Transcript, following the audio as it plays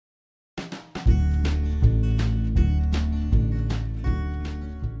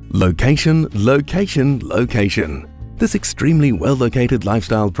Location, location, location. This extremely well-located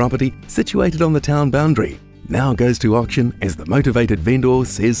lifestyle property situated on the town boundary now goes to auction as the motivated vendor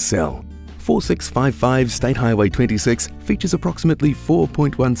says sell. 4655 State Highway 26 features approximately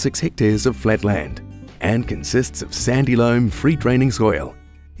 4.16 hectares of flat land and consists of sandy loam, free-draining soil.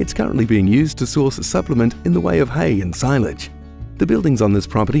 It's currently being used to source a supplement in the way of hay and silage. The buildings on this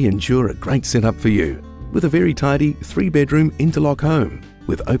property ensure a great setup for you, with a very tidy 3-bedroom interlock home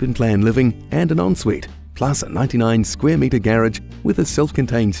with open-plan living and an ensuite, plus a 99 square metre garage with a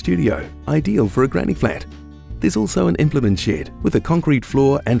self-contained studio, ideal for a granny flat. There's also an implement shed with a concrete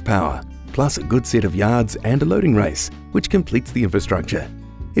floor and power, plus a good set of yards and a loading race, which completes the infrastructure.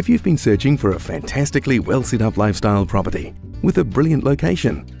 If you've been searching for a fantastically well set up lifestyle property with a brilliant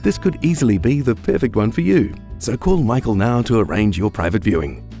location, this could easily be the perfect one for you. So call Michael now to arrange your private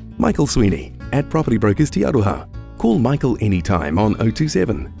viewing. Michael Sweeney at Property Brokers Te Aroha. Call Michael anytime on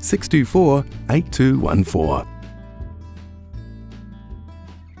 027 624 8214.